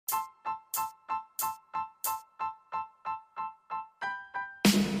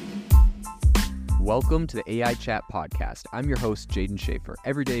Welcome to the AI Chat Podcast. I'm your host, Jaden Schaefer.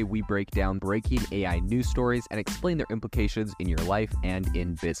 Every day we break down breaking AI news stories and explain their implications in your life and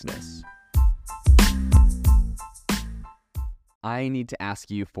in business. I need to ask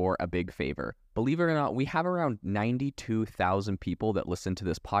you for a big favor. Believe it or not, we have around 92,000 people that listen to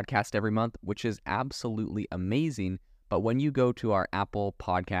this podcast every month, which is absolutely amazing. But when you go to our Apple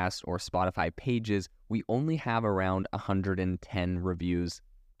Podcast or Spotify pages, we only have around 110 reviews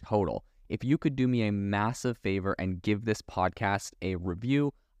total. If you could do me a massive favor and give this podcast a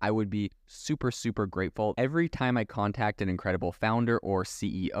review, I would be super, super grateful. Every time I contact an incredible founder or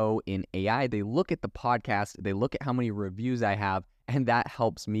CEO in AI, they look at the podcast, they look at how many reviews I have, and that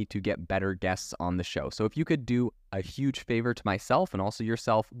helps me to get better guests on the show. So if you could do a huge favor to myself and also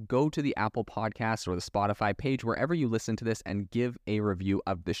yourself, go to the Apple Podcast or the Spotify page, wherever you listen to this, and give a review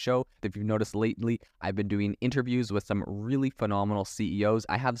of the show. If you've noticed lately, I've been doing interviews with some really phenomenal CEOs.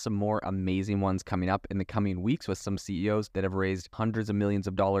 I have some more amazing ones coming up in the coming weeks with some CEOs that have raised hundreds of millions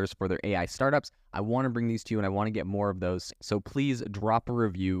of dollars for their AI startups. I want to bring these to you and I want to get more of those. So please drop a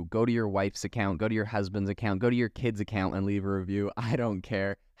review, go to your wife's account, go to your husband's account, go to your kid's account and leave a review. I don't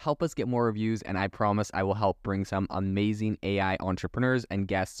care. Help us get more reviews, and I promise I will help bring some amazing AI entrepreneurs and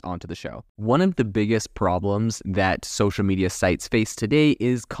guests onto the show. One of the biggest problems that social media sites face today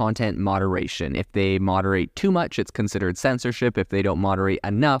is content moderation. If they moderate too much, it's considered censorship. If they don't moderate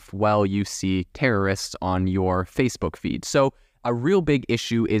enough, well, you see terrorists on your Facebook feed. So a real big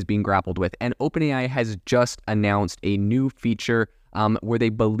issue is being grappled with, and OpenAI has just announced a new feature where they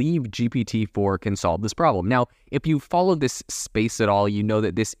believe GPT4 can solve this problem. Now, if you follow this space at all, you know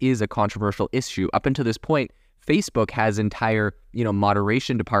that this is a controversial issue. Up until this point, Facebook has entire,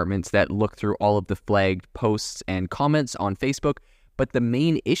 moderation departments that look through all of the flagged posts and comments on Facebook. But the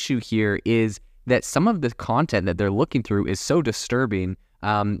main issue here is that some of the content that they're looking through is so disturbing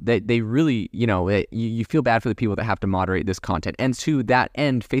that they really, you feel bad for the people that have to moderate this content. And to that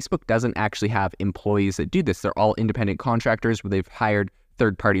end, Facebook doesn't actually have employees that do this. They're all independent contractors where they've hired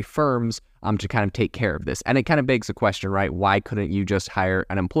third-party firms to kind of take care of this. And it kind of begs the question, right? Why couldn't you just hire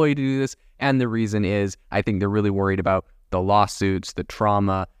an employee to do this? And the reason is, I think they're really worried about the lawsuits, the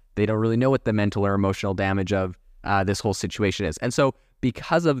trauma. They don't really know what the mental or emotional damage of this whole situation is. And so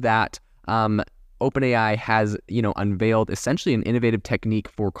because of that, OpenAI has, unveiled essentially an innovative technique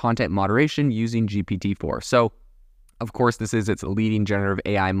for content moderation using GPT-4. So, of course, this is its leading generative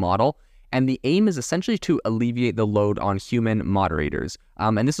AI model, and the aim is essentially to alleviate the load on human moderators.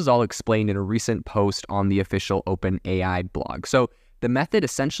 And this is all explained in a recent post on the official OpenAI blog. So, the method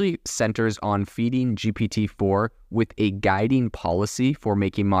essentially centers on feeding GPT-4 with a guiding policy for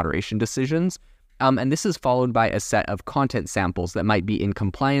making moderation decisions. And this is followed by a set of content samples that might be in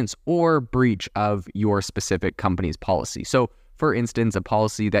compliance or breach of your specific company's policy. So, for instance, a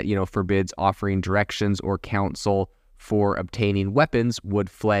policy that, forbids offering directions or counsel for obtaining weapons would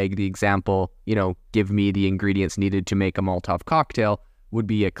flag the example, give me the ingredients needed to make a Molotov cocktail would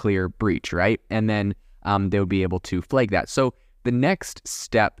be a clear breach, right? And then they would be able to flag that. So, the next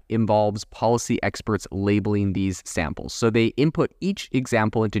step involves policy experts labeling these samples. So they input each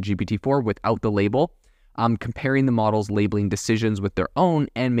example into GPT-4 without the label, comparing the model's labeling decisions with their own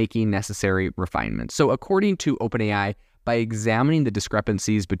and making necessary refinements. So according to OpenAI, by examining the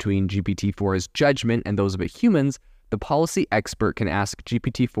discrepancies between GPT-4's judgment and those of humans, the policy expert can ask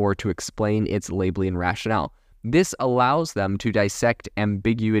GPT-4 to explain its labeling rationale. This allows them to dissect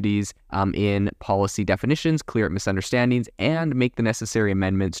ambiguities in policy definitions, clear up misunderstandings, and make the necessary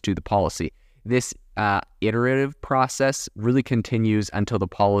amendments to the policy. This iterative process really continues until the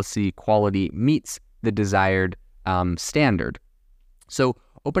policy quality meets the desired standard. So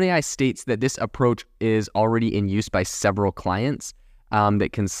OpenAI states that this approach is already in use by several clients that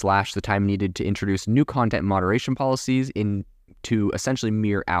can slash the time needed to introduce new content moderation policies into essentially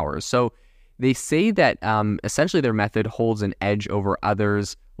mere hours. So they say that essentially their method holds an edge over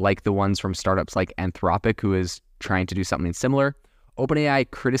others, like the ones from startups like Anthropic, who is trying to do something similar.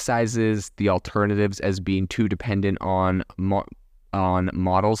 OpenAI criticizes the alternatives as being too dependent on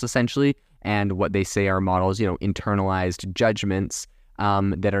models, essentially, and what they say are models, internalized judgments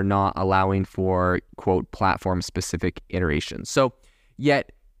that are not allowing for, quote, platform-specific iterations. So,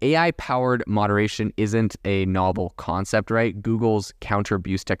 yet, AI-powered moderation isn't a novel concept, right? Google's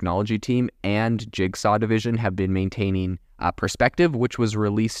counter-abuse technology team and Jigsaw division have been maintaining Perspective, which was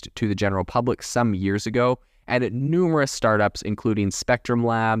released to the general public some years ago, and at numerous startups, including Spectrum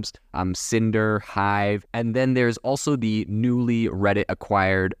Labs, Cinder, Hive, and then there's also the newly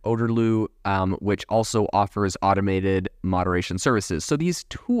Reddit-acquired Odorloo, which also offers automated moderation services. So these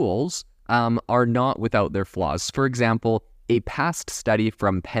tools are not without their flaws. For example, A past study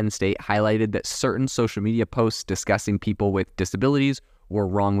from Penn State highlighted that certain social media posts discussing people with disabilities were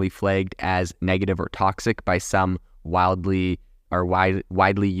wrongly flagged as negative or toxic by some widely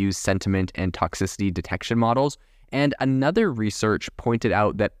used sentiment and toxicity detection models. And another research pointed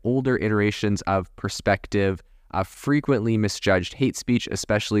out that older iterations of perspective frequently misjudged hate speech,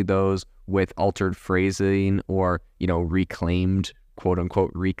 especially those with altered phrasing or, reclaimed, quote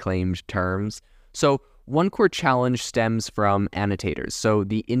unquote, reclaimed terms. So one core challenge stems from annotators. So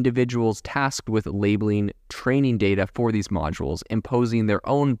the individuals tasked with labeling training data for these modules, imposing their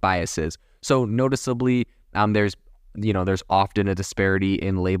own biases. So noticeably, there's often a disparity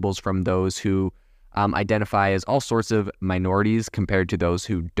in labels from those who identify as all sorts of minorities compared to those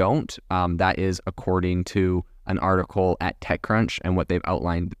who don't. That is according to an article at TechCrunch and what they've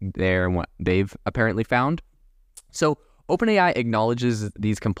outlined there and what they've apparently found. So OpenAI acknowledges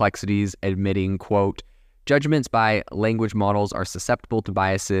these complexities, admitting, quote, judgments by language models are susceptible to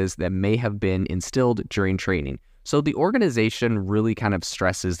biases that may have been instilled during training. So the organization really kind of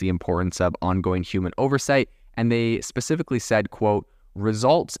stresses the importance of ongoing human oversight, and they specifically said, quote,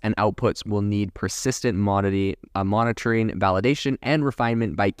 results and outputs will need persistent monitoring, validation, and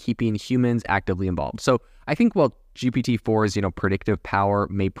refinement by keeping humans actively involved. So I think while GPT-4's, predictive power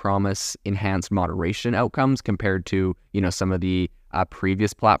may promise enhanced moderation outcomes compared to, some of the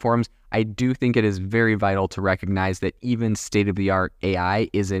previous platforms, I do think it is very vital to recognize that even state-of-the-art AI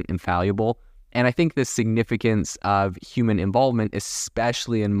isn't infallible. And I think the significance of human involvement,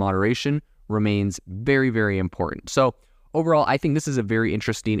 especially in moderation, remains very, very important. So overall, I think this is a very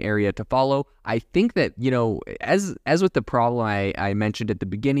interesting area to follow. I think that, as with the problem I mentioned at the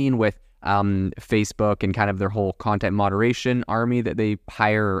beginning with Facebook and kind of their whole content moderation army that they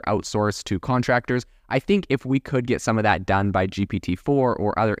hire or outsource to contractors, I think if we could get some of that done by GPT-4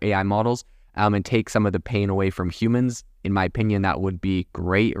 or other AI models and take some of the pain away from humans, in my opinion, that would be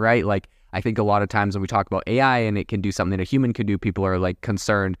great, right? Like, I think a lot of times when we talk about AI and it can do something a human could do, people are like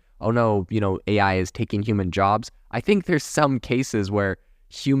concerned, oh no, AI is taking human jobs. I think there's some cases where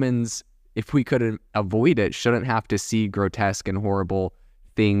humans, if we could avoid it, shouldn't have to see grotesque and horrible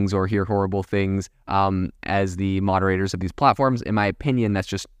things or hear horrible things as the moderators of these platforms. In my opinion, that's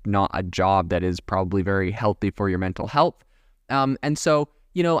just not a job that is probably very healthy for your mental health. And so,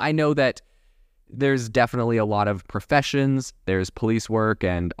 I know that there's definitely a lot of professions. There's police work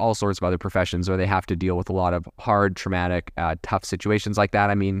and all sorts of other professions where they have to deal with a lot of hard, traumatic, tough situations like that.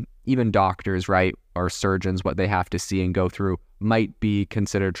 I mean, even doctors, right, or surgeons, what they have to see and go through might be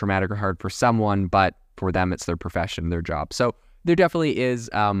considered traumatic or hard for someone, but for them, it's their profession, their job. So there definitely is,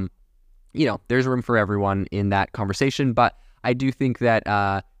 there's room for everyone in that conversation. But I do think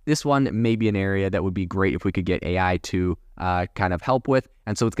that this one may be an area that would be great if we could get AI to kind of help with.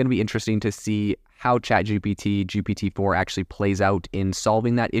 And so it's going to be interesting to see how ChatGPT, GPT-4 actually plays out in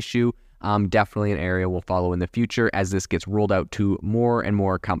solving that issue. Definitely an area we'll follow in the future as this gets rolled out to more and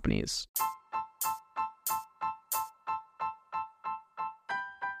more companies.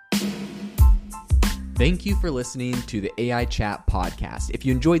 Thank you for listening to the AI Chat podcast. If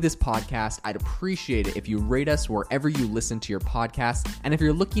you enjoyed this podcast, I'd appreciate it if you rate us wherever you listen to your podcast. And if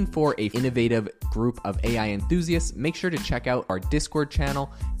you're looking for an innovative group of AI enthusiasts, make sure to check out our Discord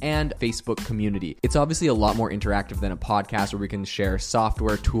channel and Facebook community. It's obviously a lot more interactive than a podcast where we can share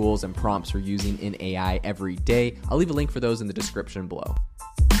software, tools, and prompts we're using in AI every day. I'll leave a link for those in the description below.